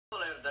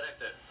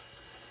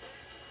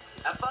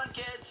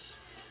kids.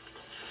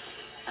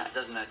 Now,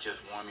 doesn't that just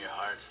warm your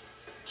heart?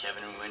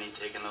 Kevin and Winnie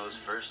taking those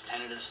first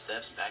tentative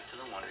steps back to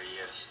the wonder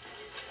years.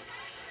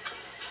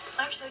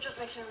 Actually, it just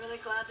makes me really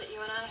glad that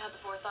you and I had the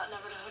forethought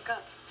never to hook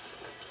up.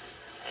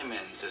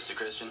 Amen, Sister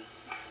Christian.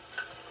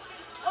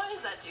 Why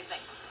is that, do you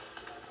think?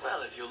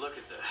 Well, if you look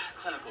at the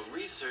clinical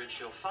research,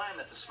 you'll find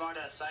that the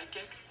smart-ass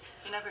sidekick,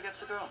 he never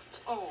gets the girl.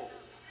 Oh.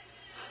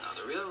 Now,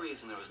 the real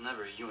reason there was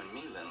never a you and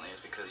me, Lindley,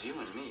 is because you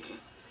and me,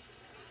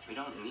 we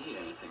don't need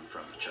anything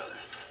from each other.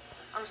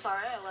 I'm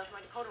sorry, I left my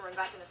decoder ring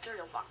back in the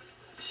cereal box.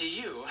 See,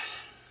 you,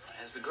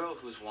 as the girl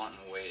whose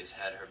wanton ways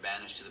had her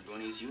banished to the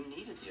boonies, you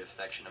needed the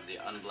affection of the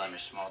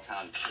unblemished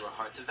small-town pure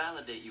heart to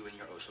validate you in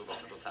your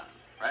oh-so-vulnerable time,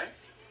 right?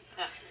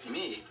 Yeah.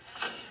 Me,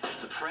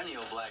 as the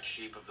perennial black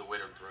sheep of the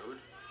widowed brood,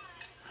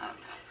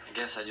 I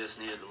guess I just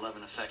needed the love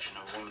and affection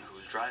of a woman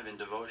whose drive and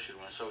devotion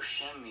would so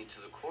shame me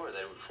to the core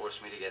that it would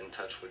force me to get in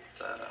touch with,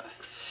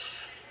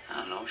 I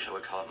don't know, shall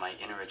we call it my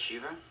inner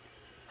achiever?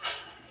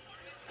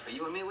 But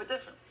you and me, we're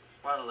different.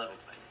 We're on a level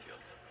playing field.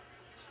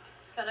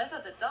 God, I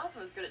thought that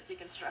Dawson was good at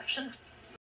deconstruction.